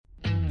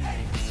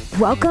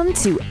Welcome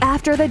to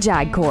After the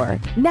JAG Corps,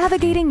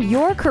 Navigating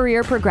Your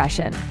Career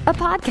Progression, a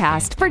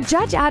podcast for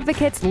judge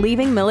advocates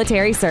leaving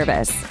military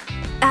service.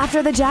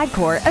 After the JAG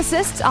Corps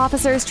assists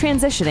officers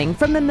transitioning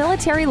from the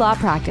military law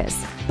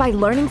practice by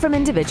learning from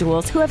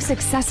individuals who have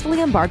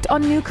successfully embarked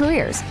on new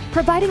careers,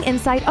 providing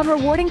insight on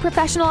rewarding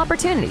professional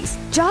opportunities,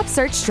 job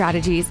search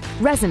strategies,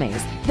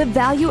 resumes, the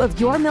value of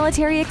your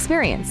military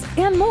experience,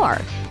 and more.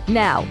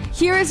 Now,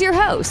 here is your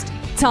host,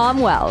 Tom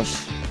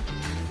Welsh.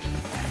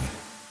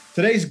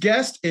 Today's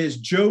guest is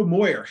Joe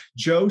Moyer.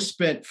 Joe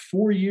spent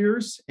 4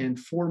 years and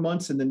 4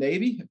 months in the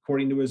Navy,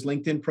 according to his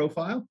LinkedIn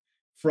profile,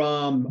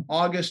 from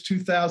August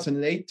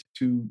 2008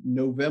 to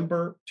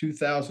November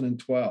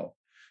 2012.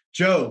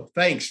 Joe,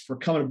 thanks for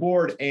coming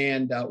aboard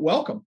and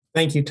welcome.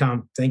 Thank you,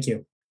 Tom. Thank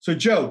you. So,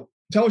 Joe,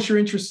 tell us your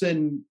interest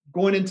in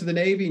going into the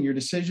Navy and your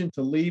decision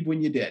to leave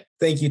when you did.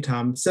 Thank you,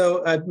 Tom.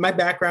 So my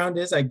background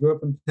is I grew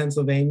up in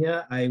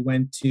Pennsylvania. I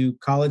went to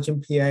college in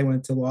PA,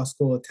 went to law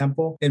school at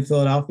Temple in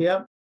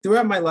Philadelphia.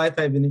 Throughout my life,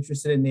 I've been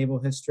interested in naval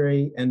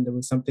history, and it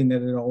was something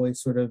that had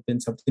always sort of been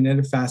something that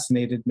had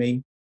fascinated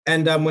me.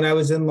 And when I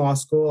was in law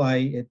school,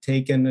 I had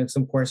taken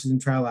some courses in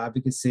trial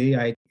advocacy.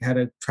 I had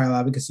a trial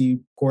advocacy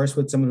course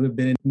with someone who had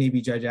been a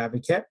Navy judge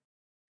advocate.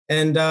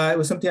 And it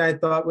was something I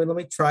thought, well, let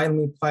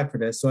me apply for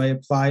this. So I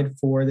applied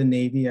for the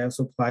Navy. I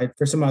also applied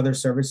for some other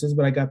services,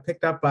 but I got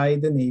picked up by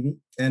the Navy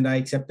and I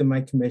accepted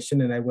my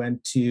commission and I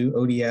went to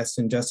ODS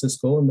and Justice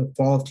School in the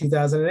fall of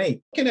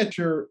 2008. Looking at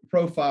your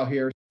profile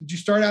here, did you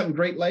start out in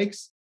Great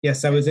Lakes?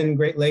 Yes, I was in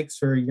Great Lakes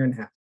for a year and a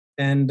half.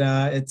 And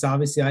it's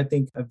obviously, I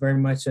think, very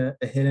much a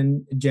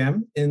hidden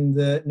gem in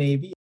the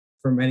Navy.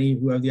 For many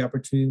who have the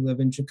opportunity to live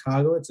in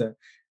Chicago, it's a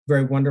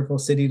very wonderful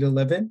city to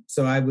live in.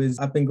 So I was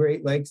up in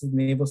Great Lakes at the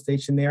Naval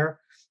Station there.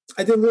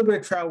 I did a little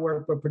bit of trial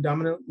work, but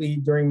predominantly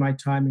during my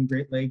time in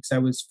Great Lakes, I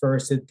was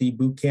first at the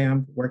boot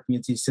camp working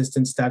as the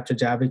assistant staff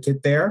judge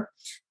advocate there,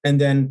 and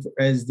then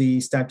as the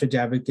staff judge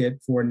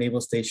advocate for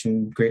Naval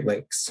Station Great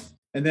Lakes.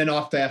 And then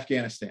off to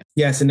Afghanistan.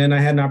 Yes, and then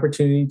I had an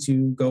opportunity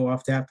to go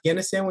off to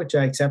Afghanistan, which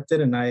I accepted,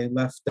 and I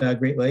left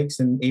Great Lakes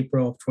in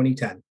April of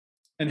 2010.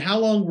 And how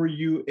long were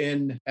you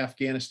in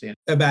Afghanistan?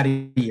 About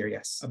a year,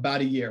 yes.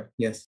 About a year.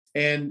 Yes.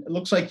 And it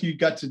looks like you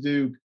got to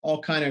do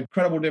all kind of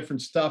incredible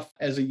different stuff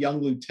as a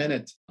young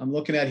lieutenant. I'm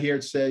looking at here,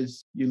 it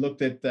says you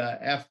looked at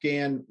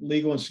Afghan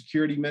legal and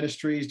security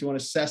ministries, doing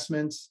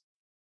assessments,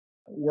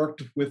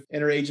 worked with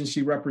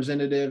interagency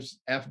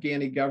representatives,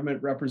 Afghani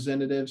government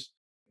representatives,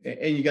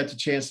 and you got the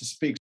chance to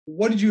speak.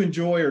 What did you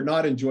enjoy or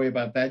not enjoy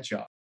about that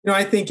job?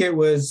 I think it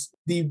was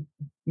the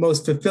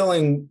most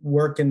fulfilling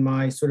work in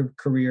my sort of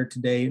career to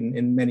date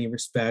in many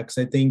respects.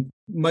 I think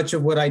much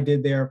of what I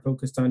did there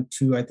focused on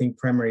two,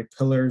 primary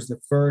pillars. The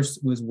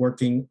first was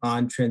working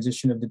on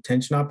transition of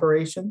detention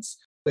operations.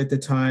 At the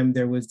time,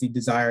 there was the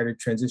desire to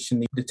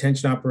transition the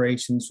detention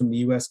operations from the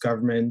U.S.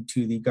 government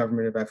to the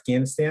government of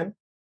Afghanistan.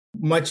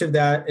 Much of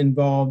that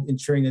involved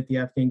ensuring that the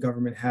Afghan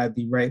government had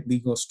the right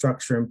legal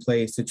structure in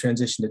place to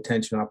transition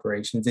detention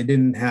operations. They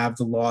didn't have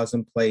the laws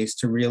in place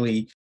to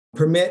really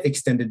permit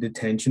extended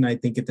detention. I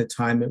think at the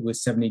time it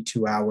was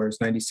 72 hours,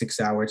 96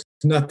 hours.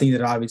 Nothing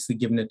that obviously,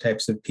 given the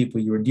types of people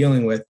you were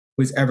dealing with,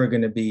 was ever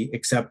going to be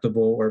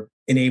acceptable or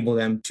enable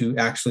them to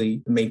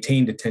actually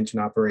maintain detention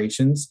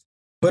operations.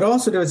 But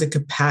also there was a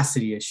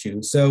capacity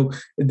issue. So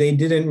they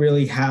didn't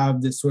really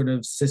have this sort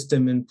of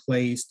system in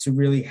place to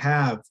really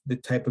have the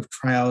type of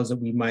trials that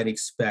we might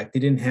expect. They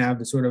didn't have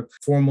the sort of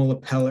formal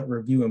appellate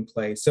review in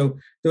place. So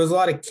there was a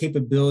lot of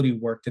capability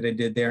work that I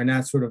did there. And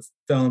that sort of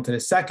fell into the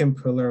second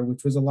pillar,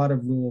 which was a lot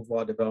of rule of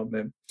law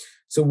development.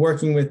 So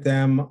working with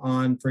them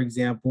on, for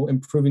example,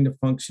 improving the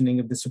functioning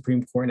of the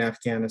Supreme Court in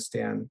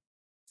Afghanistan.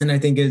 And I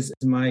think as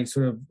my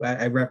sort of,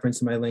 I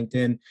referenced in my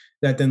LinkedIn,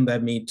 that then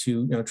led me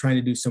to, trying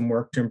to do some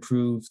work to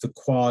improve the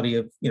quality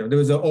of, there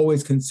was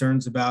always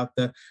concerns about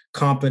the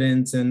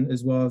competence and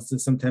as well as the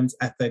sometimes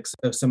ethics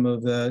of some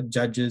of the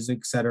judges,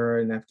 et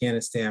cetera, in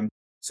Afghanistan.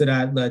 So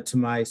that led to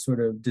my sort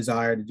of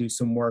desire to do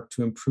some work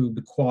to improve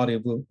the quality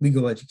of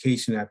legal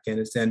education in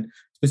Afghanistan,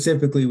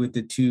 specifically with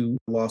the two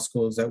law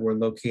schools that were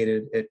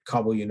located at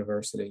Kabul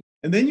University.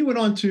 And then you went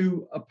on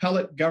to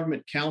appellate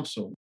government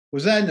counsel.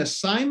 Was that an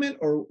assignment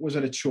or was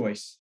it a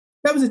choice?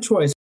 That was a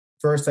choice.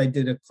 First, I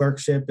did a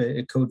clerkship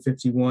at Code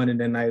 51, and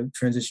then I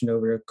transitioned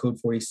over to Code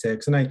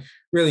 46. And I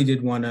really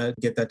did want to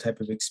get that type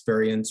of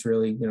experience,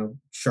 really,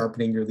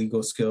 sharpening your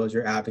legal skills,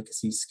 your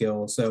advocacy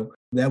skills. So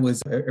that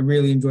was a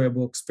really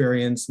enjoyable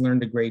experience,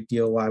 learned a great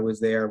deal while I was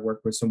there,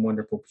 worked with some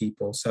wonderful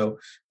people. So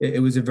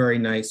it was a very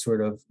nice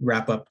sort of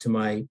wrap up to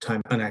my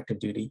time on active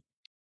duty.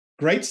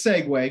 Great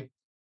segue.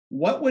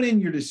 What went in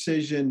your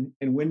decision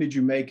and when did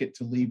you make it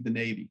to leave the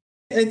Navy?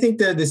 I think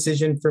the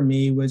decision for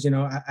me was,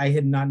 I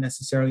had not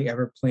necessarily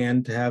ever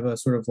planned to have a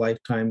sort of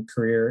lifetime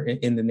career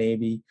in the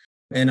Navy.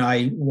 And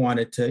I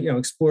wanted to,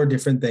 explore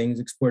different things,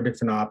 explore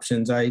different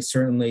options. I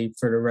certainly,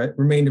 for the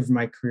remainder of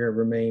my career,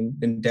 remain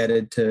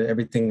indebted to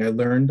everything I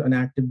learned on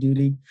active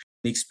duty.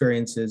 the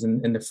experiences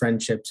and the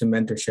friendships and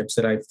mentorships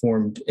that I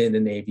formed in the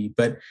Navy.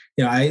 But,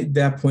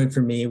 that point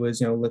for me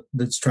was,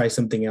 let's try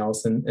something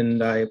else.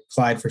 And I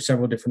applied for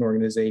several different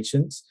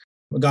organizations.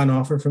 I got an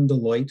offer from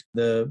Deloitte,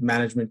 the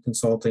management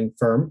consulting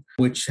firm,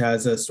 which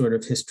has a sort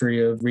of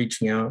history of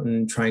reaching out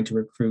and trying to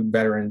recruit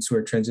veterans who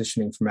are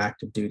transitioning from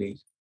active duty.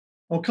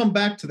 I'll come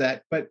back to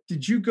that, but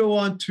did you go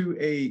on to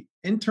a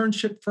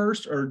internship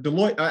first or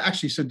Deloitte?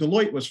 So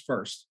Deloitte was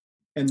first.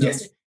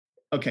 Yes.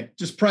 Okay,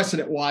 just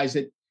precedent wise,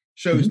 it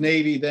shows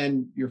Navy,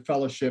 then your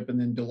fellowship, and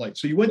then Deloitte.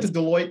 So you went to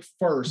Deloitte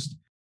first.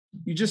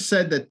 You just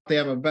said that they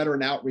have a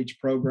veteran outreach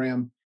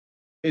program.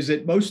 Is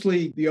it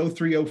mostly the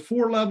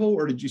 0304 level,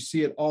 or did you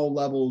see at all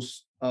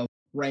levels of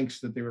ranks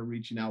that they were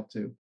reaching out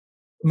to?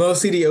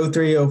 Mostly the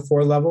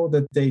 0304 level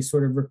that they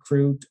sort of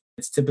recruit.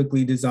 It's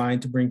typically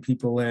designed to bring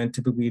people in,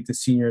 typically at the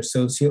senior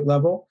associate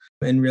level,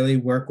 and really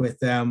work with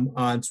them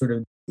on sort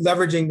of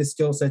leveraging the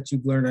skill sets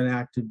you've learned on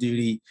active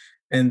duty,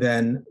 and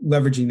then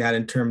leveraging that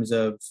in terms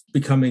of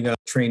becoming a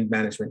trained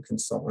management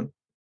consultant.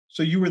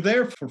 So you were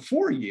there for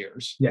 4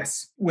 years.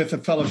 Yes. With a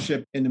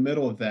fellowship in the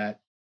middle of that.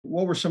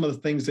 What were some of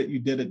the things that you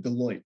did at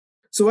Deloitte?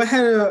 So I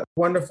had a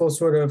wonderful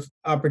sort of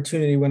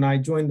opportunity when I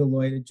joined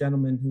Deloitte. A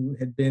gentleman who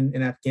had been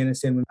in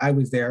Afghanistan when I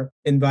was there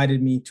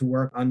invited me to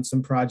work on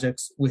some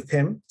projects with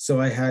him. So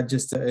I had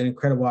just an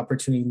incredible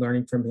opportunity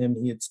learning from him.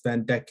 He had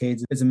spent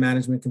decades as a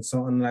management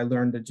consultant, and I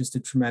learned just a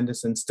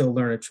tremendous and still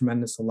learn a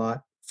tremendous a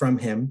lot from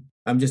him,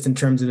 just in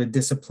terms of the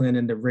discipline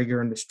and the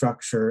rigor and the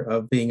structure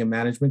of being a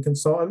management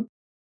consultant.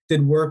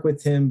 Did work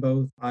with him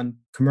both on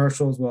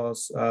commercial as well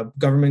as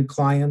government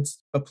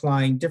clients,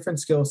 applying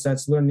different skill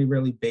sets, learning the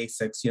really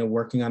basics,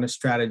 working on a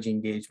strategy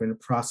engagement, a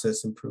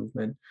process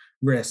improvement,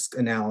 risk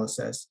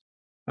analysis,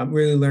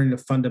 really learning the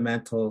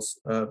fundamentals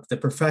of the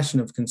profession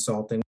of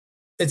consulting.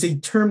 It's a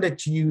term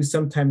that's used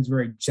sometimes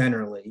very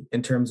generally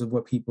in terms of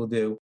what people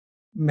do.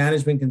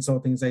 Management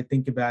consulting, as I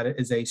think about it,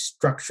 is a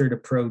structured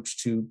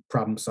approach to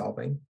problem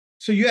solving.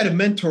 So you had a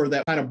mentor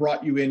that kind of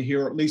brought you in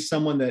here, or at least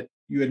someone that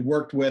you had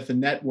worked with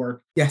and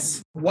networked.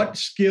 Yes. What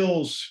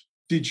skills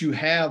did you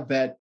have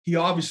that he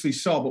obviously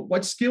saw, but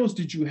what skills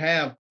did you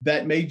have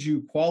that made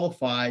you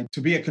qualified to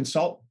be a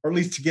consultant, or at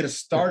least to get a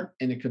start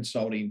in a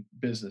consulting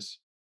business?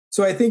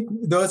 So I think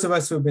those of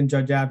us who have been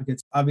judge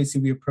advocates, obviously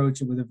we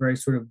approach it with a very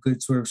sort of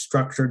good sort of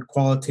structured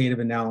qualitative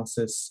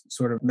analysis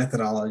sort of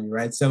methodology,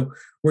 right? So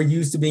we're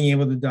used to being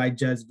able to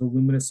digest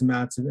voluminous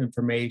amounts of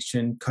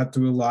information, cut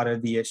through a lot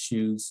of the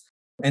issues,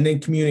 and then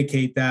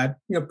communicate that,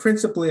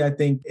 principally, I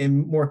think,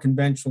 in more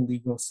conventional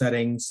legal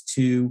settings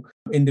to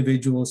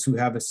individuals who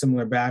have a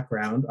similar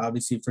background,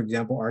 obviously, for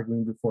example,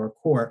 arguing before a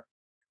court.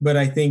 But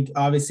I think,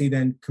 obviously,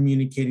 then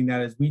communicating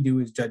that as we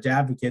do as judge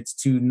advocates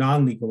to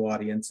non-legal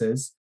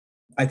audiences,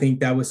 I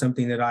think that was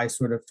something that I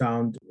sort of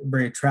found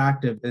very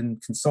attractive in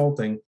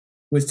consulting,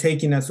 was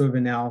taking that sort of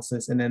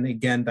analysis and then,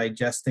 again,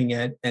 digesting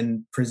it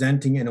and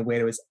presenting it in a way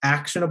that was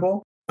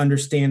actionable,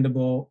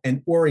 understandable,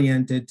 and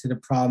oriented to the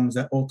problems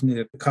that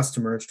ultimately the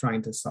customer is trying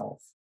to solve.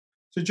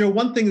 So, Joe,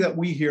 one thing that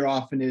we hear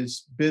often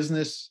is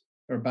business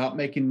are about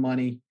making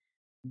money.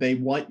 They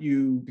want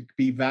you to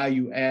be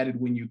value added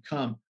when you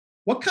come.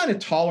 What kind of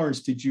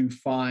tolerance did you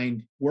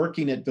find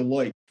working at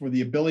Deloitte for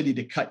the ability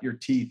to cut your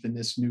teeth in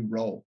this new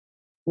role?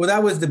 Well,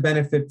 that was the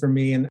benefit for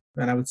me. And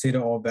I would say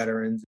to all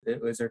veterans,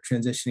 it was they're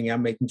transitioning out,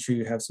 making sure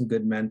you have some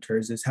good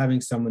mentors, is having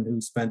someone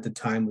who spent the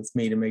time with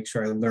me to make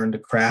sure I learned the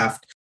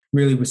craft,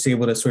 really was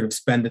able to sort of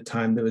spend the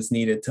time that was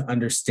needed to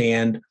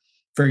understand,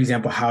 for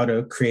example, how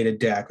to create a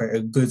deck, right?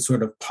 A good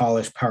sort of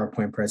polished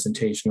PowerPoint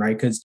presentation, right?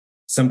 Because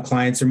some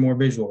clients are more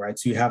visual, right?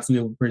 So you have to be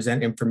able to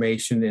present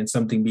information in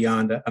something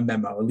beyond a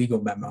memo, a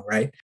legal memo,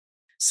 right?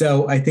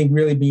 So I think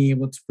really being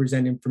able to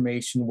present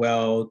information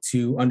well,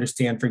 to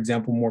understand, for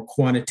example, more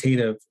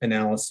quantitative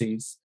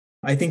analyses.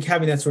 I think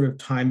having that sort of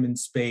time and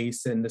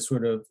space and the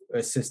sort of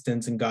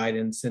assistance and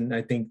guidance, and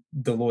I think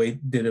Deloitte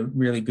did a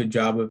really good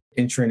job of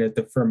ensuring that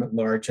the firm at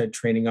large had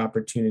training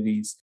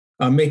opportunities.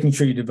 Making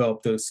sure you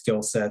develop those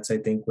skill sets, I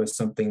think, was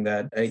something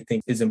that I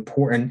think is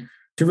important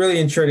to really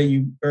ensure that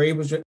you are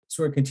able to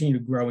sort of continue to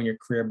grow in your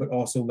career, but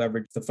also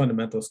leverage the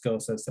fundamental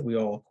skill sets that we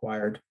all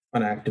acquired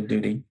on active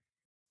duty.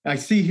 I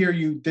see here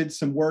you did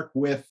some work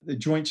with the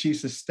Joint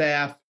Chiefs of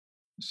Staff.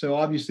 So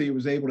obviously it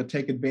was able to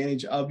take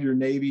advantage of your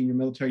Navy and your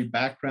military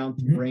background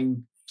to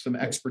bring some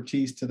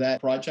expertise to that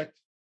project.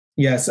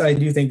 Yes, I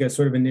do think a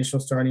sort of initial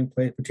starting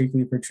place,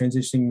 particularly for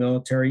transitioning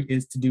military,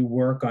 is to do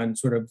work on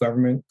sort of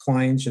government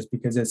clients just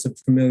because it's a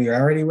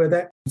familiarity with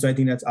it. So I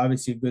think that's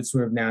obviously a good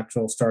sort of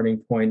natural starting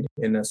point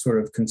in a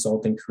sort of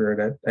consulting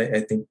career that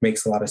I think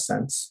makes a lot of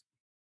sense.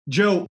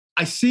 Joe,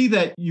 I see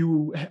that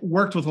you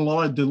worked with a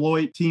lot of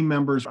Deloitte team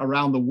members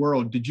around the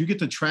world. Did you get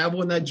to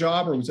travel in that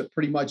job, or was it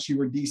pretty much you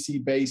were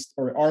DC based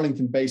or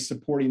Arlington based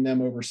supporting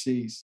them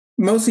overseas?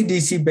 Mostly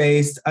DC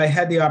based. I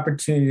had the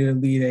opportunity to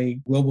lead a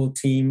global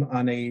team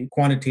on a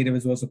quantitative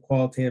as well as a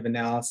qualitative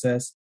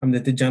analysis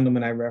that the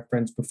gentleman I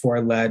referenced before I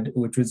led,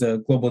 which was a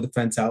global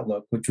defense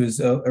outlook, which was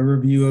a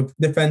review of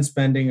defense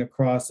spending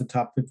across the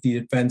top 50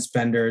 defense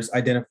spenders,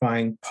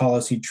 identifying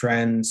policy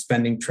trends,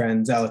 spending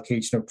trends,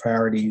 allocation of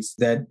priorities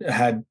that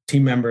had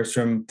team members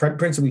from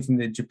principally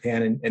from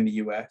Japan and the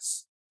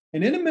US.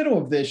 And in the middle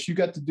of this, you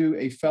got to do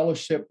a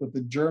fellowship with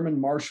the German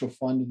Marshall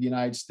Fund of the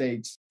United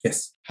States.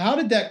 Yes. How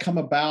did that come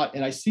about?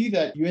 And I see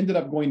that you ended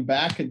up going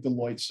back at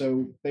Deloitte,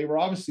 so they were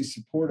obviously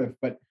supportive,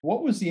 but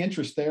what was the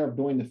interest there of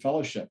doing the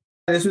fellowship?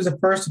 This was the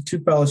first of two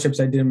fellowships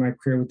I did in my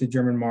career with the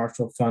German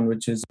Marshall Fund,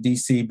 which is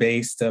DC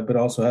based, but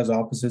also has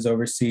offices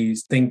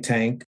overseas, think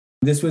tank.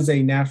 This was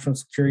a national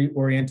security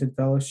oriented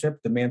fellowship,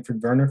 the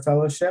Manfred Werner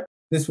Fellowship.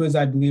 This was,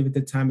 I believe, at the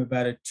time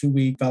about a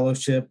 2-week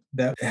fellowship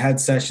that had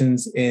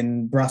sessions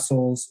in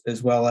Brussels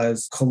as well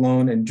as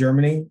Cologne in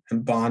Germany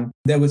and Bonn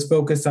that was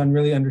focused on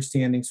really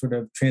understanding sort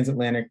of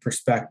transatlantic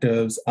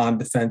perspectives on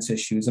defense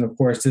issues. And of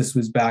course, this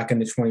was back in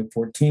the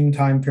 2014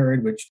 time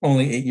period, which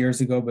only 8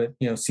 years ago, but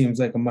seems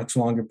like a much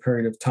longer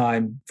period of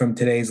time from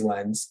today's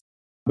lens.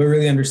 But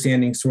really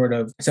understanding sort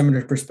of some of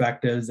the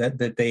perspectives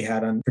that they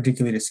had on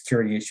particularly the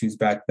security issues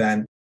back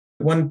then.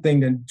 One thing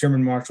the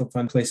German Marshall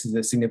Fund places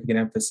a significant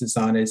emphasis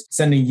on is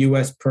sending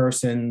U.S.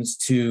 persons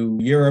to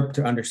Europe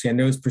to understand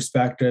those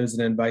perspectives,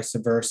 and then vice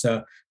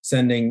versa,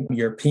 sending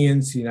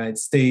Europeans to the United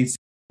States,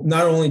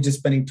 not only just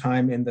spending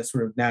time in the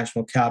sort of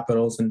national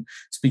capitals and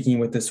speaking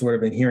with the sort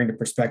of and hearing the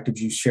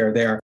perspectives you share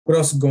there, but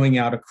also going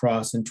out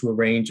across into a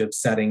range of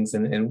settings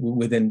and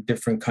within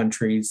different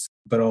countries,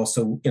 but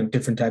also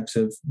different types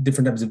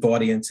of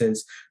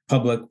audiences,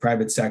 public,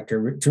 private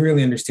sector, to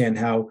really understand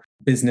how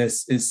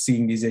business is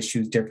seeing these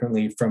issues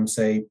differently from,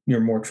 say, your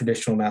more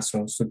traditional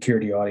national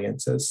security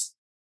audiences.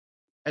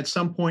 At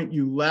some point,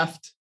 you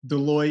left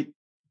Deloitte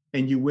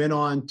and you went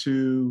on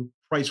to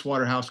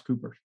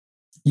PricewaterhouseCoopers.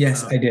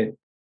 Yes, I did.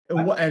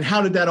 And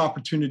how did that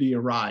opportunity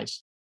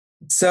arise?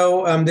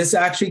 So this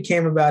actually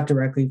came about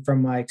directly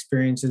from my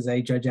experience as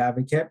a judge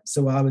advocate.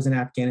 So while I was in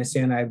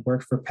Afghanistan, I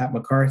worked for Pat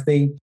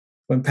McCarthy.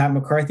 When Pat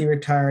McCarthy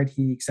retired,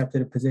 he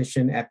accepted a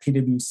position at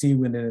PwC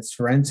within its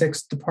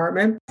forensics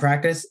department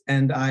practice.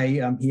 And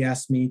he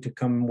asked me to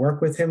come work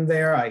with him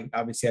there. I'd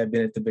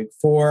been at the Big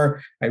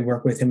Four. I'd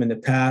worked with him in the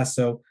past.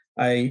 So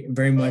I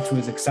very much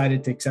was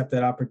excited to accept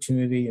that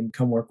opportunity and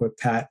come work with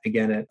Pat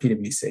again at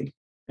PwC.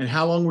 And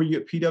how long were you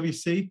at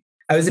PwC?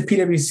 I was at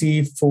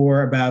PwC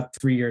for about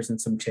 3 years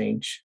and some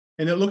change.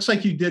 And it looks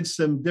like you did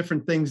some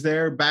different things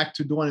there, back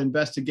to doing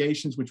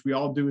investigations, which we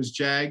all do as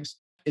JAGs.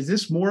 Is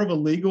this more of a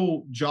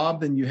legal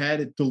job than you had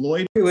at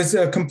Deloitte? It was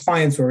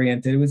compliance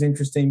oriented. It was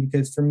interesting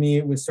because for me,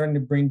 it was starting to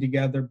bring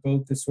together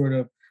both the sort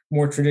of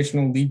more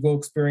traditional legal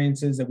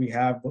experiences that we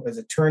have as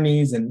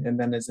attorneys and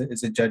then as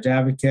a judge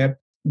advocate,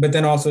 but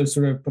then also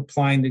sort of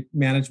applying the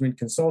management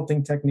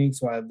consulting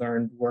techniques. So I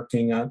learned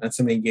working on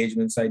some of the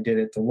engagements I did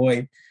at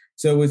Deloitte.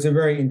 So it was a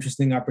very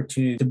interesting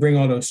opportunity to bring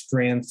all those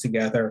strands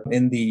together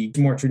in the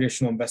more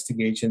traditional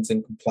investigations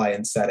and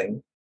compliance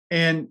setting.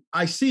 And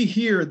I see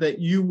here that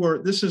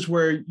this is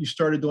where you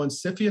started doing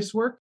CFIUS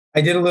work?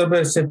 I did a little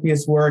bit of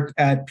CFIUS work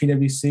at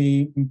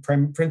PwC,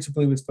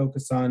 principally was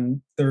focused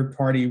on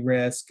third-party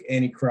risk,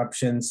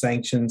 anti-corruption,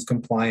 sanctions,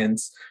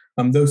 compliance.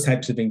 Those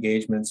types of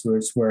engagements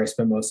was where I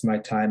spent most of my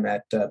time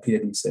at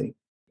PwC.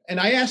 And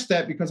I asked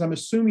that because I'm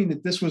assuming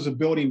that this was a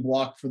building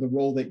block for the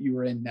role that you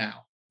are in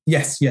now.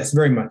 Yes,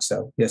 very much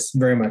so. Yes,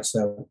 very much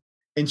so.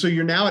 And so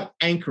you're now at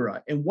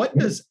Ankara. And what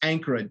does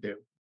Ankara do?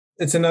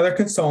 It's another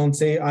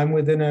consultancy. I'm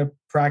within a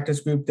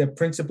practice group that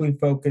principally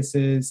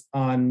focuses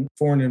on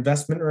foreign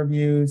investment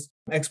reviews,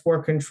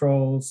 export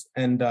controls,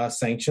 and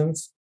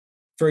sanctions.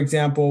 For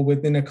example,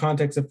 within the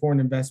context of foreign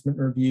investment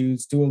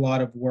reviews, do a lot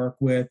of work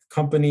with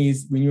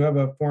companies. When you have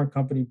a foreign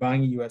company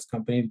buying a U.S.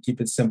 company, to keep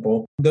it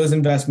simple, those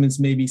investments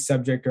may be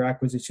subject, or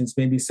acquisitions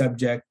may be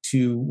subject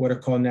to what are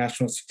called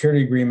national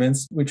security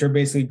agreements, which are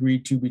basically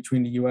agreed to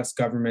between the U.S.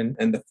 government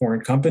and the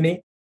foreign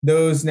company.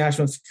 Those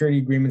national security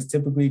agreements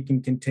typically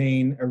can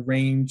contain a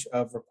range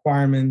of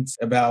requirements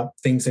about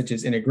things such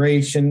as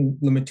integration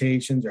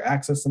limitations or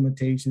access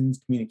limitations,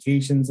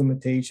 communications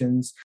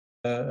limitations,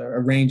 a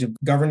range of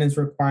governance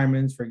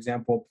requirements, for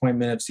example,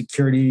 appointment of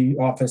security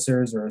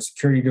officers or a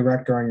security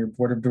director on your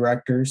board of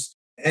directors.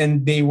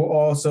 And they will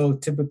also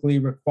typically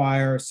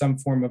require some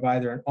form of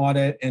either an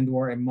audit and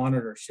or a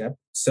monitorship.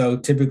 So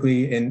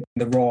typically in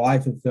the role I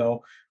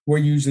fulfill, we're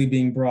usually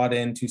being brought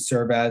in to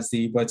serve as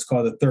what's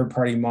called a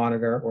third-party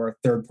monitor or a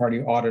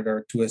third-party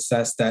auditor to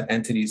assess that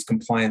entity's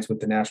compliance with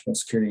the national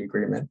security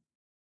agreement.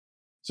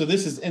 So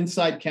this is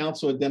inside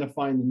counsel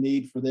identifying the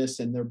need for this,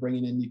 and they're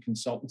bringing in the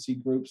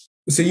consultancy groups.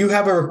 So you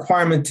have a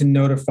requirement to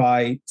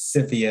notify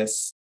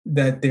CFIUS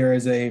that there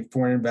is a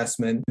foreign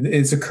investment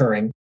is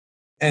occurring.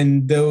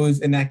 And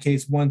those, in that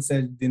case, once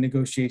the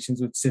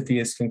negotiations with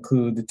CFIUS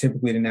conclude,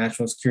 typically the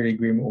national security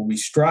agreement will be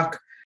struck.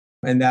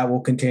 And that will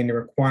contain the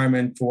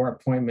requirement for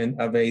appointment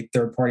of a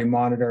third-party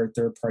monitor,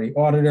 third-party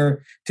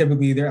auditor.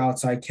 Typically, their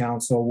outside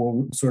counsel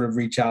will sort of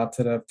reach out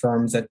to the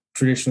firms that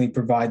traditionally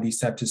provide these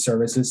types of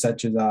services,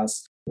 such as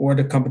us, or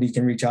the company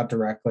can reach out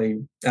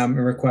directly and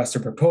request a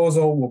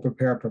proposal. We'll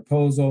prepare a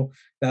proposal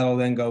that'll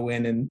then go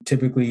in, and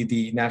typically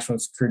the national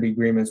security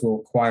agreements will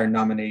require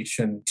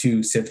nomination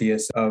to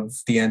CFIUS of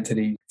the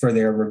entity for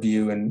their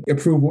review and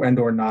approval and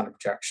or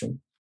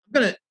non-objection.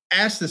 I'm going to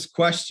ask this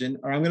question,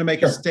 or I'm going to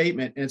make a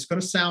statement, and it's going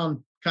to sound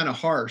kind of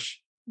harsh.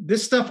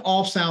 This stuff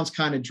all sounds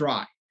kind of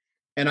dry.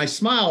 And I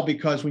smile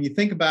because when you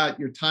think about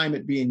your time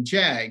at being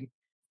JAG,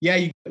 yeah,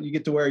 you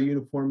get to wear a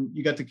uniform,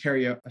 you got to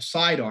carry a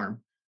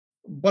sidearm.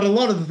 But a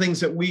lot of the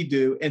things that we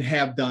do and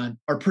have done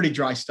are pretty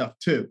dry stuff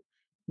too.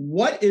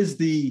 What is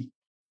the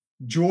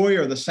joy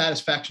or the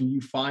satisfaction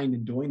you find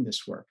in doing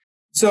this work?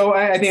 So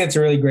I think it's a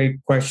really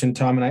great question,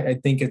 Tom. And I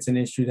think it's an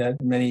issue that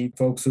many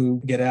folks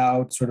who get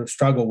out sort of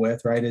struggle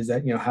with, right? Is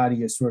that, how do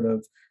you sort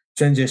of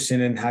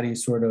transition and how do you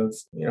sort of,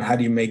 how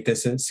do you make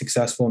this a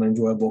successful and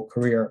enjoyable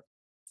career?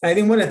 I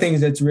think one of the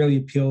things that's really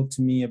appealed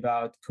to me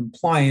about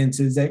compliance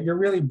is that you're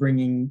really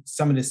bringing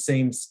some of the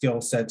same skill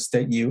sets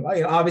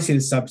that obviously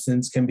the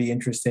substance can be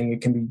interesting.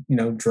 It can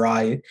be,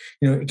 dry,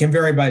 it can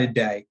vary by the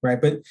day, right?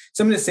 But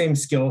some of the same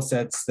skill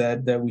sets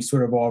that we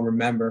sort of all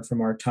remember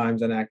from our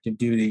times on active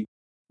duty,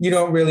 you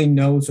don't really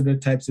know sort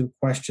of types of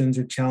questions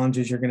or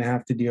challenges you're going to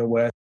have to deal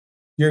with.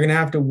 You're going to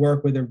have to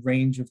work with a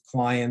range of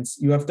clients.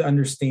 You have to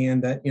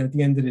understand that, at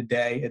the end of the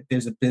day,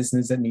 there's a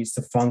business that needs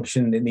to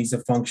function, that needs to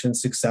function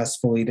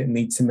successfully, that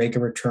needs to make a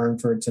return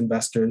for its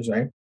investors,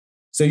 right?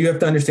 So you have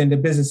to understand the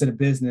business of a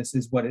business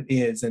is what it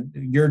is, and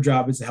your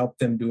job is to help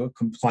them do it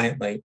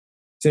compliantly.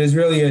 So there's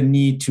really a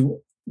need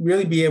to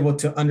really be able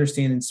to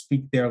understand and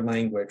speak their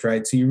language,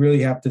 right? So you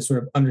really have to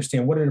sort of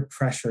understand what are the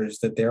pressures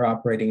that they're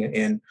operating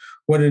in,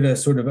 what are the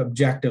sort of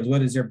objectives,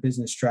 what is their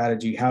business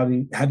strategy, how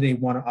do they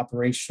want to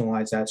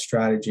operationalize that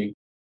strategy,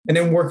 and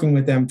then working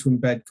with them to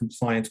embed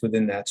compliance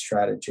within that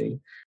strategy.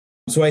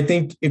 So I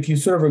think if you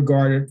sort of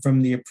regard it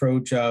from the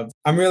approach of,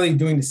 I'm really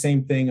doing the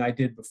same thing I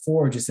did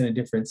before, just in a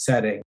different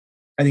setting,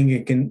 I think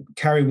it can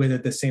carry with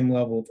it the same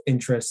level of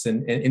interest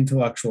and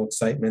intellectual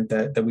excitement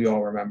that we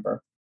all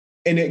remember.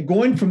 And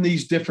going from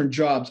these different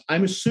jobs,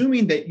 I'm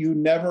assuming that you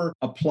never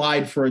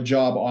applied for a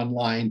job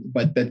online,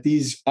 but that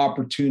these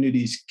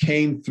opportunities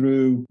came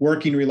through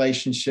working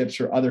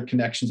relationships or other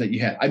connections that you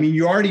had. I mean,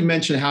 you already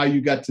mentioned how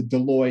you got to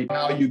Deloitte,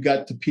 how you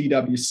got to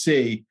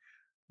PwC,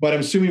 but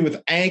I'm assuming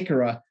with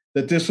Ankara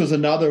that this was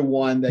another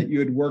one that you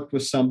had worked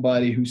with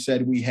somebody who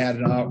said we had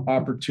an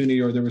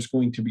opportunity or there was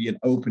going to be an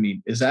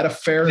opening. Is that a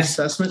fair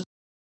assessment?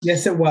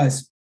 Yes, it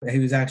was. He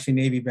was actually a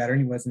Navy veteran.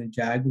 He wasn't a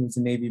JAG. He was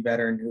a Navy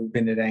veteran who'd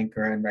been at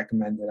Ankara and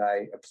recommended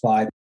I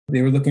apply.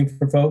 They were looking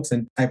for folks,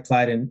 and I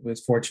applied and was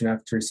fortunate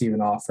enough to receive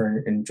an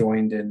offer and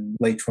joined in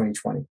late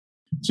 2020.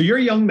 So you're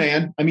a young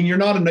man. I mean, you're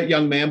not a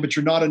young man, but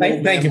you're not an old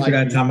man. Thank you for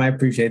that, Tom. I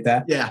appreciate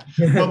that. Yeah.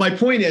 But my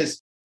point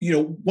is,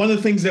 one of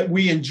the things that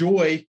we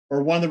enjoy,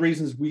 or one of the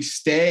reasons we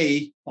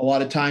stay a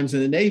lot of times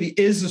in the Navy,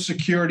 is the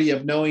security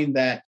of knowing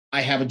that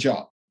I have a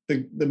job.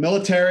 The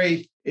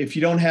military, if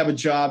you don't have a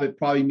job, it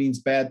probably means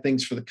bad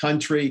things for the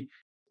country.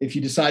 If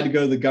you decide to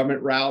go the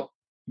government route,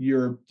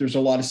 there's a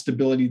lot of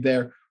stability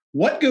there.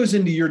 What goes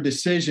into your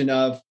decision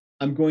of,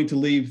 I'm going to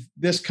leave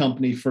this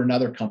company for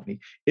another company?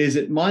 Is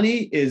it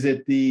money? Is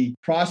it the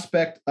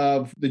prospect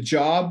of the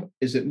job?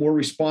 Is it more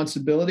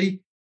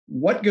responsibility?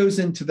 What goes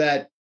into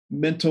that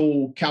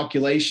mental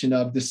calculation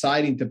of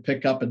deciding to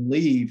pick up and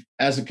leave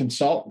as a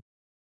consultant?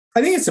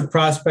 I think it's the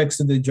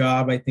prospects of the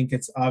job. I think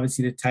it's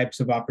obviously the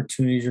types of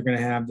opportunities you're going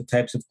to have, the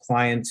types of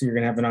clients you're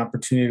going to have an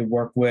opportunity to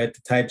work with,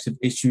 the types of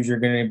issues you're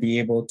going to be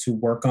able to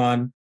work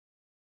on.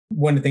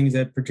 One of the things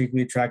that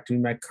particularly attracted me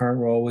in my current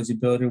role was the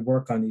ability to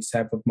work on these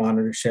type of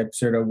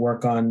monitorships or to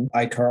work on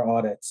ITAR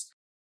audits.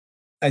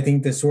 I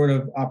think the sort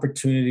of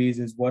opportunities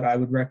is what I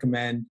would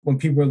recommend when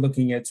people are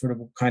looking at sort of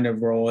what kind of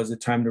role as a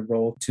time to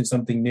roll to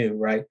something new,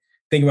 right?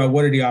 Think about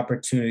what are the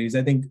opportunities.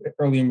 I think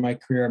early in my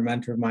career, a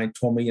mentor of mine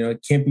told me,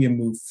 it can't be a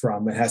move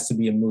from, it has to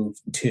be a move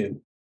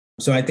to.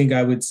 So I think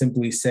I would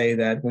simply say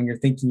that when you're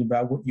thinking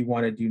about what you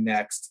want to do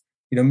next,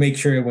 make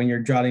sure that when you're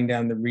jotting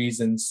down the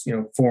reasons,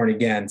 for and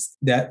against,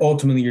 that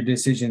ultimately your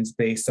decision's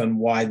based on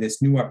why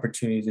this new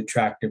opportunity is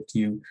attractive to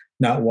you,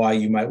 not why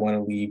you might want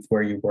to leave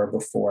where you were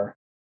before.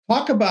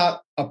 Talk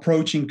about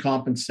approaching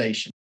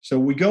compensation. So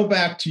we go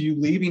back to you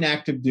leaving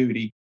active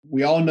duty.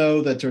 We all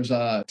know that there's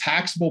a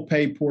taxable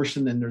pay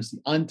portion, and there's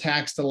the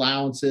untaxed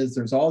allowances.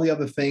 There's all the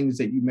other things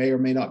that you may or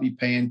may not be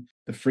paying,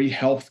 the free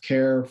health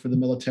care for the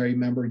military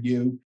member.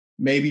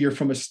 Maybe you're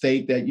from a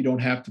state that you don't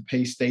have to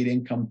pay state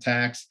income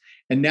tax.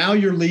 And now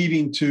you're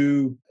leaving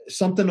to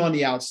something on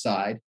the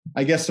outside.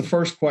 I guess the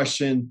first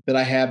question that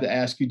I have to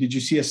ask you, did you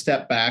see a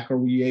step back, or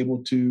were you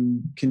able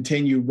to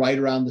continue right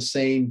around the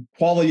same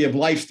quality of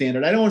life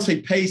standard? I don't want to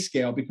say pay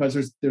scale, because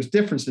there's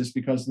differences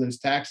because of those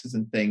taxes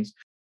and things.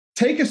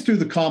 Take us through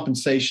the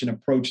compensation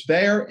approach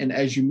there and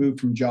as you move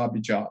from job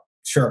to job.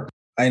 Sure.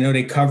 I know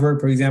they cover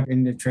it, for example,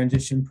 in the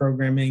transition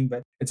programming,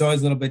 but it's always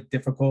a little bit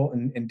difficult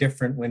and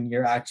different when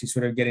you're actually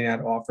sort of getting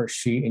that offer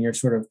sheet and you're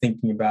sort of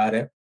thinking about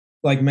it.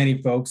 Like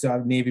many folks,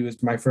 Navy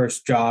was my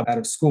first job out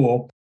of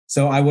school,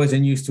 so I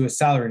wasn't used to a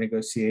salary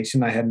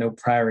negotiation. I had no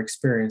prior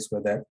experience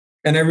with it.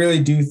 And I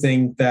really do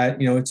think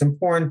that, it's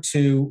important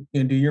to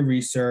do your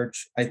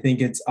research. I think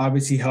it's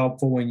obviously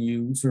helpful when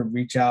you sort of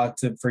reach out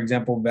to, for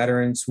example,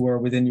 veterans who are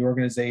within the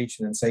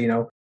organization and say,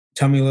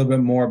 tell me a little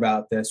bit more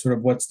about this, sort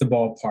of what's the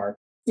ballpark?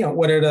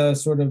 What are the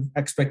sort of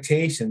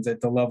expectations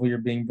at the level you're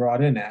being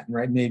brought in at,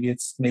 right? Maybe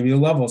the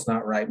level's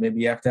not right.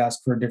 Maybe you have to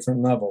ask for a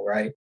different level,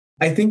 right?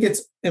 I think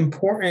it's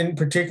important,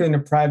 particularly in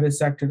the private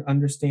sector, to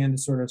understand the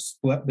sort of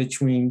split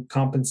between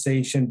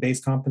compensation,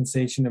 base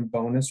compensation, and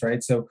bonus,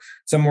 right? So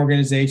some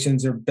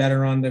organizations are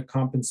better on the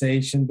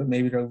compensation, but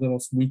maybe they're a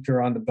little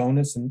weaker on the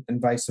bonus, and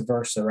vice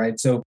versa, right?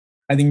 So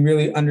I think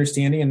really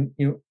understanding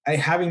and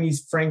having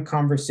these frank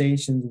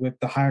conversations with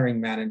the hiring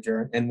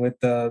manager and with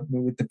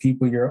the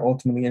people you're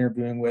ultimately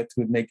interviewing with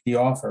who would make the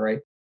offer, right?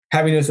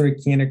 Having those sort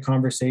of candid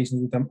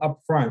conversations with them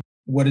up front.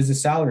 What is the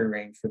salary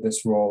range for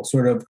this role?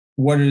 Sort of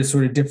what are the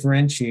sort of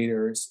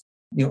differentiators?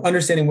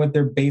 Understanding what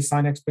their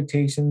baseline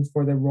expectations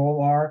for the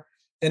role are,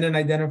 and then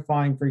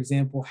identifying, for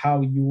example,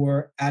 how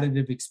your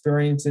additive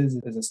experiences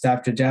as a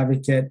staff judge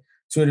advocate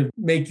sort of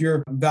make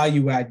your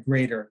value add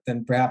greater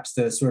than perhaps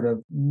the sort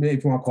of,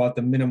 if you want to call it,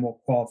 the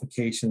minimal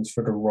qualifications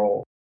for the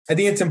role. I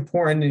think it's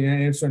important in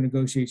any sort of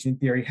negotiation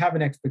theory, have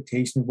an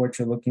expectation of what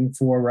you're looking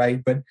for,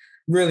 right? But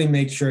really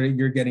make sure that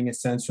you're getting a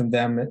sense from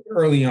them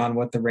early on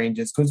what the range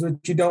is. Because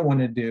what you don't want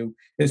to do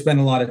is spend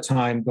a lot of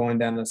time going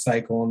down the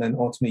cycle and then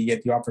ultimately you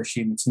get the offer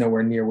sheet and it's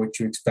nowhere near what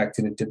you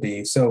expected it to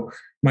be. So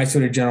my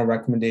sort of general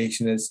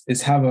recommendation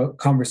is have a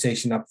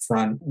conversation up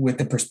front with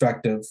the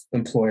prospective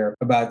employer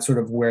about sort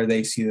of where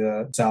they see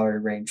the salary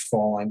range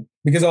falling.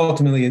 Because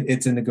ultimately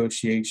it's a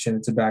negotiation,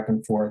 it's a back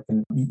and forth,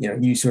 and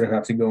you sort of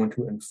have to go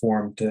into it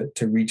informed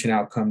to reach an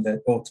outcome that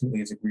ultimately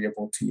is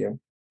agreeable to you.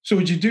 So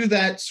would you do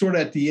that sort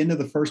of at the end of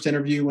the first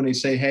interview when they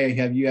say, hey,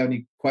 have you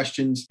any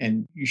questions?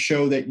 And you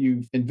show that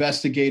you've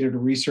investigated or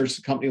researched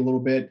the company a little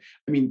bit.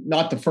 I mean,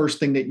 not the first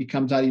thing that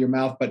comes out of your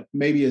mouth, but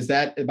maybe is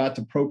that about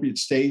the appropriate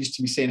stage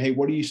to be saying, hey,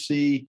 what do you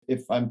see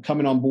if I'm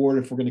coming on board,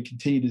 if we're going to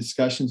continue the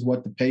discussions,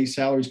 what the pay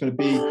salary is going to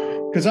be?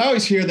 Because I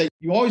always hear that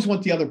you always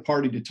want the other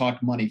party to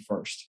talk money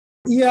first.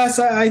 Yes,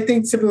 I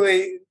think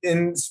typically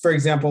for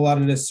example, a lot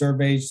of the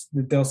surveys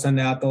that they'll send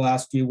out, they'll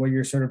ask you what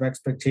your sort of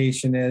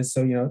expectation is.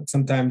 So,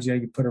 sometimes,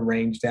 you put a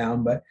range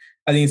down, but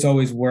I think it's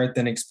always worth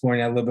then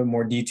exploring that a little bit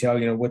more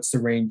detail. What's the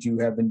range you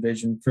have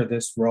envisioned for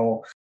this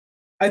role?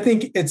 I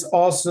think it's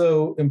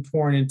also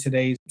important in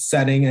today's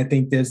setting. I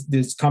think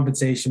this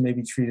compensation may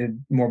be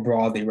treated more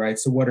broadly, right?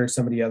 So what are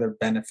some of the other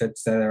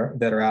benefits that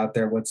are out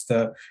there? What's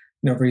the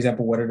for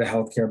example, what are the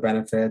healthcare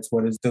benefits?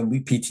 What is the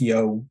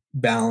PTO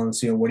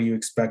balance? What do you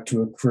expect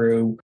to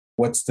accrue?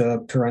 What's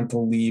the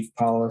parental leave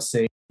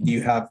policy? Do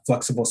you have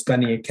flexible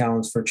spending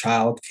accounts for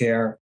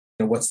childcare?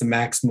 What's the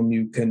maximum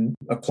you can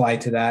apply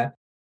to that?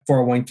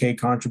 401k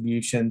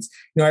contributions.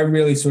 I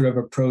really sort of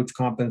approach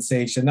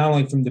compensation, not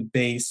only from the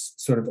base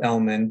sort of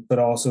element, but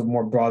also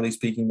more broadly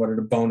speaking, what are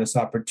the bonus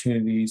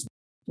opportunities?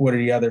 What are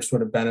the other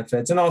sort of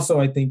benefits? And also,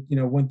 I think,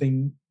 one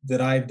thing that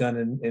I've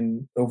done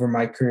in over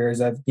my career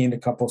is I've gained a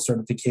couple of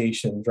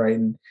certifications, right?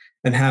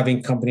 And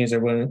having companies that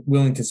are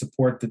willing to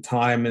support the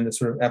time and the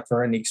sort of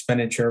effort and the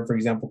expenditure, for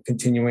example,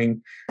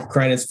 continuing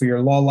credits for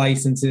your law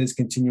licenses,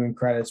 continuing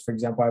credits, for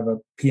example, I have a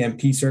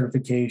PMP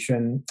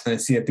certification and a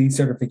CFE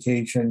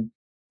certification.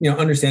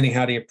 Understanding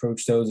how to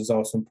approach those is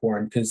also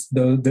important because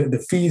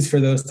the fees for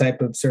those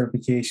type of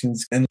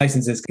certifications and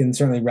licenses can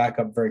certainly rack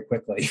up very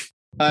quickly.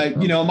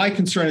 My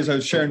concern, as I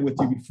was sharing with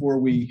you before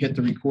we hit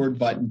the record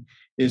button,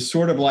 is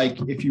sort of like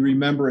if you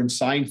remember in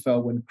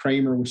Seinfeld when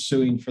Kramer was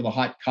suing for the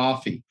hot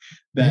coffee,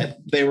 that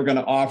they were going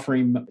to offer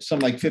him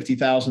something like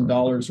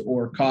 $50,000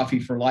 or coffee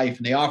for life.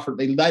 And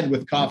they led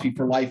with coffee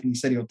for life and he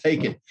said he'll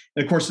take it.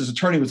 And of course, his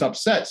attorney was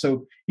upset.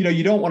 So,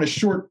 you don't want to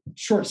short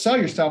sell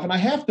yourself. And I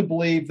have to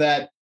believe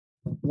that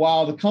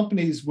while the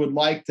companies would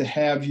like to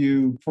have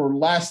you for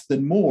less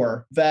than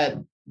more, that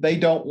they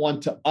don't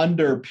want to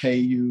underpay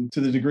you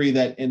to the degree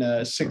that in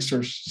a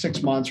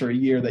 6 months or a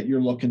year that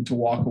you're looking to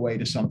walk away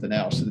to something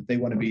else, so that they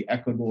want to be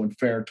equitable and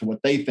fair to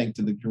what they think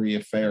the degree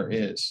of fair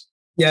is.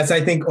 Yes,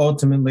 I think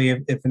ultimately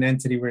if an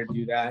entity were to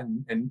do that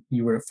and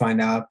you were to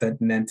find out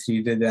that an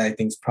entity did that, I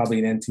think it's probably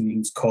an entity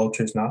whose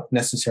culture is not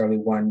necessarily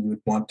one you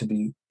would want to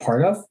be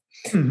part of.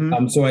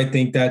 Mm-hmm. So I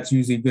think that's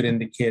usually a good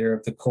indicator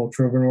of the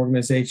culture of an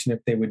organization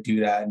if they would do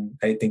that. And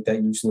I think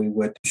that usually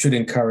should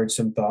encourage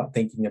some thought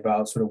thinking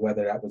about sort of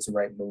whether that was the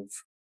right move.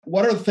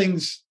 What are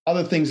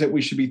other things that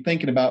we should be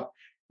thinking about?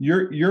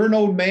 You're an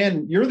old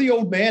man. You're the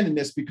old man in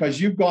this because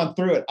you've gone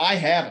through it. I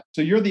haven't.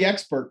 So you're the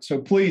expert. So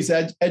please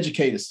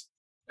educate us.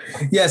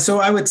 Yeah, so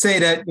I would say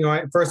that,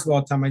 first of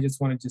all, Tom, I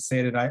just wanted to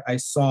say that I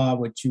saw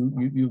what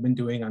you've been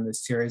doing on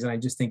this series, and I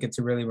just think it's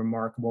a really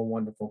remarkable,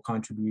 wonderful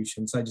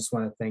contribution. So I just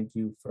want to thank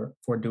you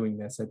for doing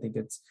this. I think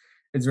it's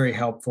very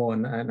helpful,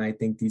 and I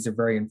think these are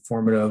very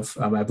informative.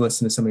 I've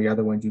listened to some of the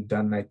other ones you've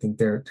done, and I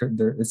think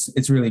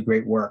it's really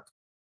great work.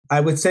 I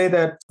would say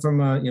that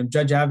from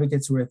judge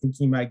advocates who are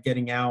thinking about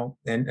getting out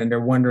and they're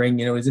wondering,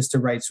 is this the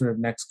right sort of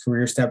next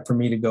career step for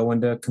me to go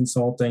into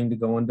consulting, to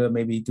go into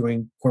maybe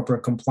doing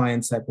corporate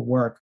compliance type of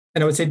work?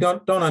 And I would say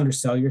don't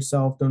undersell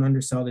yourself. Don't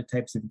undersell the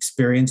types of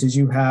experiences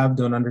you have.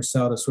 Don't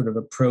undersell the sort of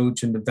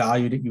approach and the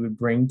value that you would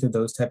bring to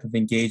those type of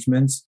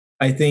engagements.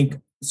 I think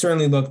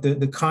certainly, look,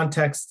 the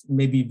context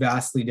may be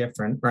vastly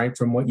different, right,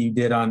 from what you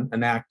did on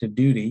an active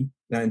duty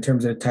in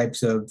terms of the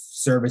types of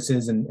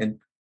services and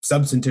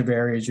substantive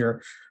areas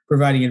you're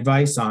providing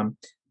advice on.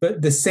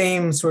 But the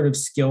same sort of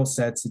skill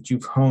sets that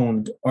you've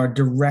honed are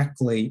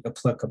directly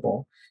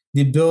applicable.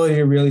 The ability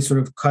to really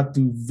sort of cut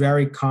through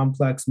very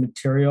complex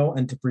material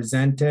and to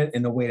present it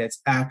in a way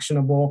that's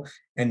actionable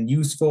and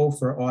useful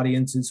for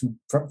audiences who,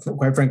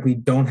 quite frankly,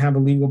 don't have a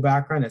legal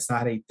background. That's not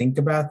how they think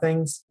about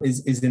things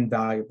is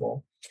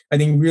invaluable. I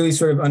think really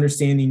sort of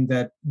understanding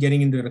that,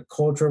 getting into the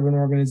culture of an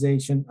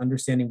organization,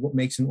 understanding what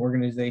makes an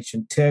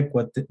organization tick,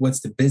 what's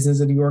the business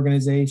of the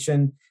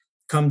organization,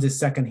 comes as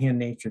secondhand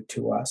nature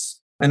to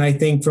us. And I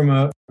think from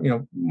a,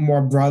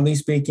 more broadly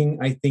speaking,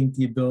 I think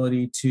the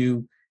ability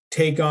to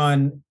take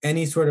on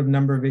any sort of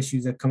number of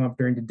issues that come up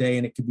during the day,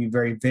 and it could be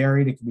very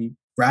varied. It could be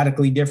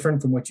radically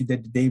different from what you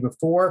did the day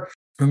before,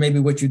 or maybe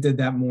what you did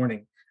that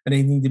morning. And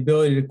I think the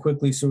ability to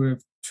quickly sort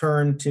of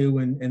turn to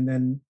and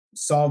then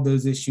solve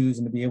those issues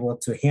and to be able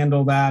to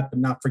handle that, but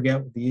not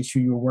forget the issue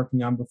you were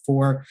working on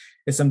before,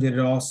 is something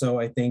that also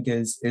I think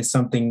is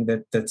something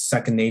that's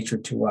second nature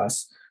to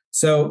us.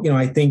 So,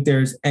 I think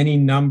there's any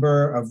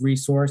number of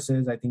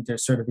resources. I think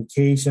there's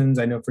certifications.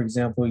 I know, for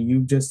example,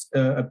 you've just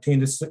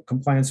obtained a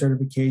compliance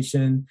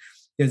certification.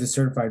 There's a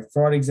certified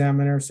fraud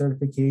examiner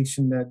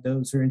certification that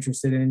those who are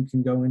interested in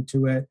can go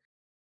into it.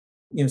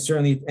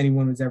 Certainly if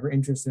anyone was ever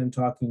interested in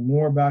talking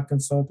more about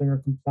consulting or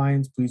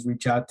compliance, please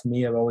reach out to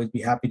me. I'll always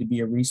be happy to be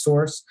a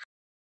resource.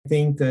 I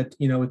think that,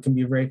 it can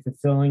be a very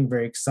fulfilling,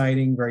 very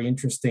exciting, very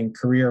interesting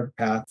career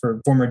path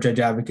for former judge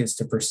advocates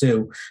to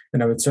pursue.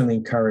 And I would certainly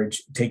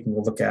encourage taking a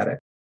look at it.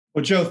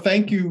 Well, Joe,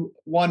 thank you,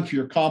 one, for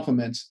your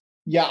compliments.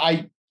 Yeah,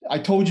 I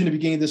told you in the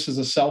beginning, this is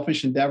a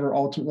selfish endeavor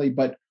ultimately,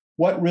 but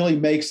what really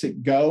makes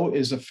it go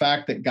is the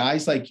fact that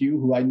guys like you,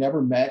 who I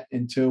never met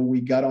until we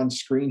got on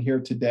screen here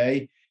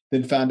today,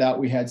 then found out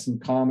we had some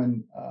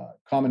common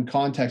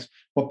context.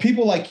 But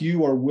people like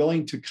you are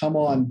willing to come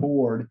on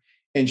board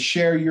and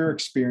share your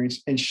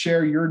experience and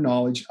share your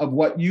knowledge of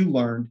what you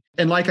learned.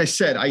 And like I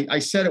said, I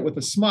said it with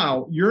a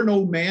smile, you're an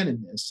old man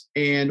in this,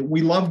 and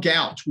we love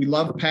gouge, we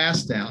love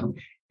pass down.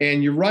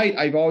 And you're right,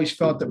 I've always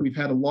felt that we've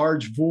had a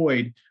large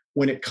void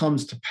when it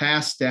comes to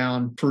pass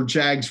down for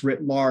JAGs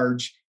writ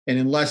large. And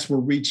unless we're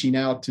reaching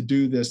out to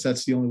do this,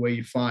 that's the only way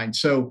you find.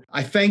 So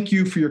I thank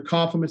you for your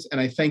compliments,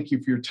 and I thank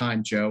you for your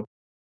time, Joe.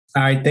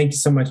 All right, thank you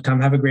so much, Tom.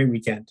 Have a great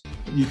weekend.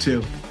 You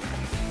too.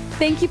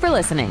 Thank you for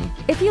listening.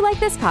 If you like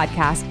this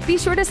podcast, be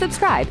sure to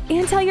subscribe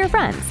and tell your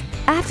friends.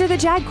 After the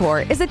JAG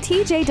Corps is a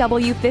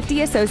TJW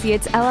 50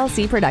 Associates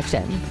LLC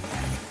production.